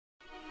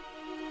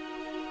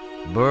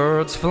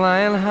Birds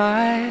flying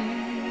high,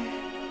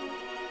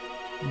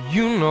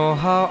 you know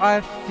how I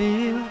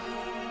feel.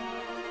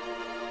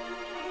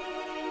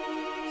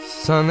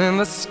 Sun in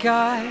the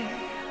sky,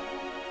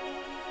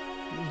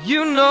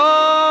 you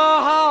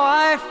know how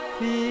I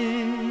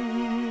feel.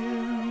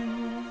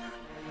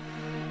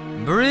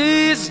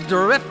 Breeze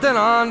drifting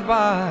on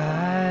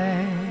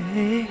by,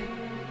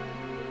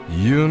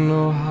 you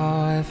know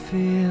how I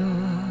feel.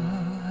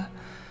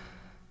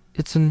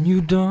 It's a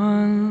new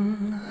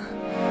dawn,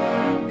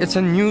 it's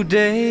a new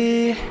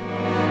day,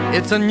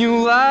 it's a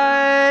new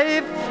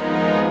life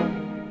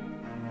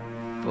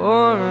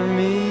for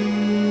me.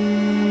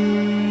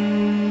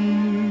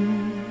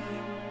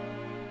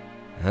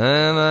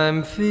 And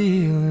I'm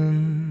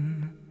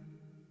feeling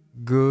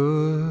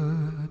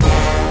good.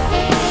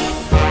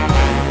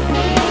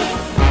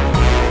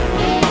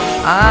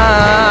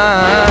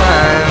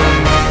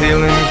 I'm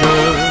feeling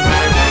good.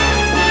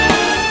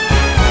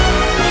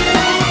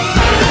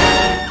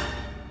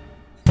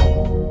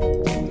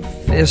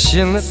 Fish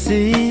in the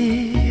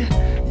sea,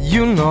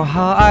 you know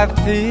how I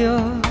feel.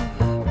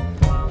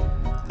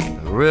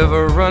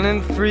 River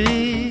running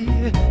free,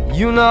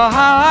 you know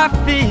how I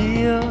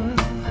feel.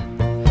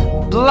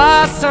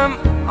 Blossom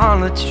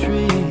on a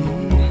tree,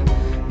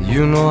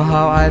 you know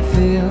how I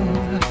feel.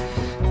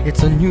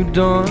 It's a new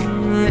dawn,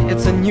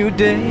 it's a new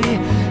day,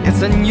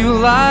 it's a new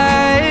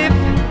life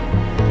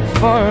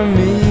for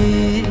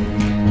me.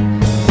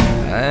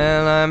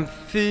 And I'm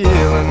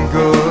feeling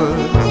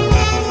good.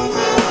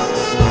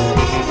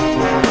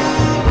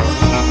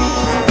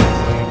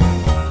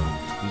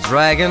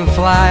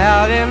 Dragonfly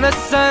out in the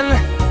sun,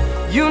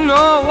 you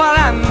know what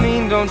I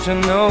mean, don't you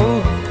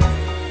know?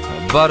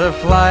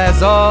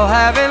 Butterflies all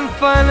having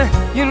fun,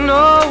 you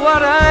know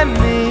what I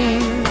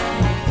mean.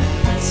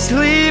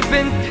 Sleep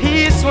in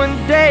peace when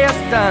day is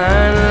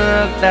done,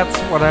 that's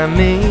what I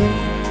mean.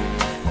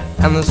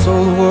 And this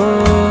old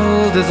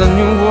world is a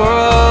new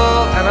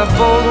world and a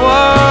bold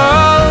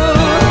world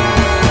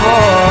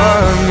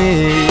for me.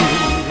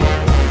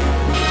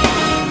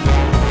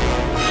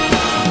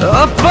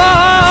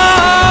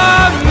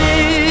 For me.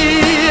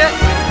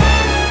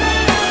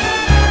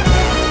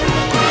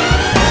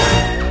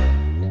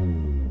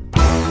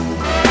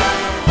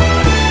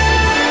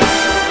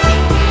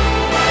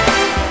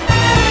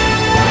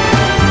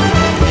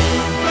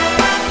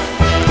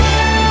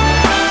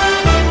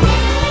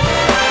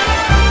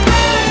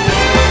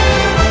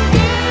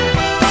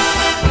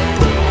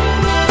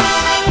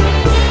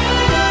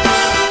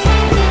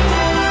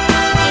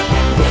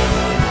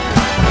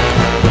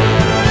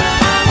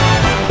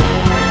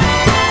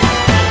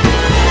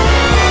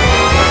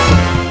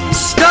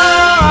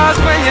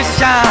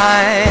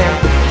 Shine,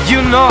 you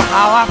know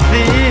how I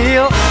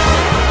feel.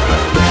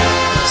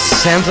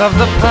 Scent of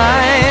the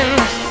pine,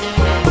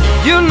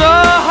 you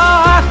know how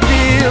I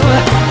feel.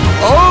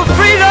 Oh,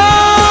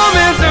 freedom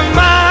is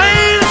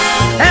mine,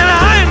 and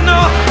I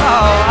know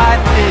how I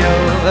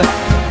feel.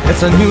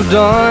 It's a new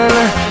dawn,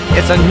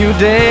 it's a new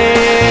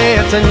day,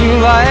 it's a new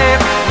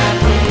life.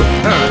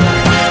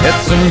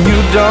 It's a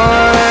new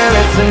dawn,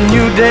 it's a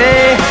new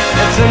day,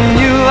 it's a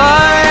new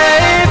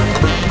life.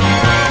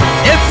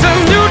 It's a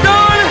new dawn.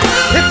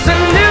 It's a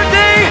new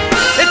day,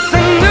 it's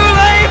a new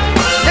life,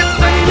 it's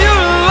a new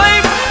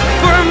life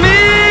for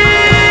me.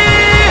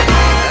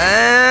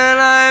 And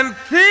I'm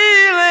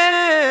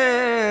feeling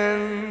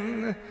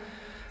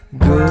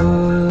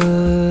good.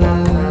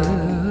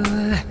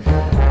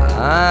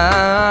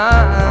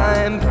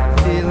 I'm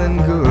feeling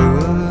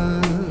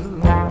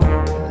good.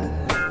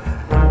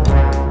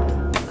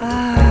 I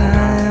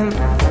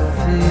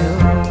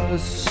feel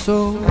so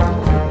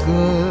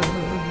good.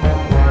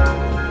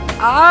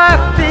 I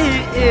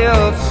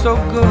feel so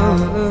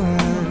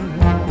good.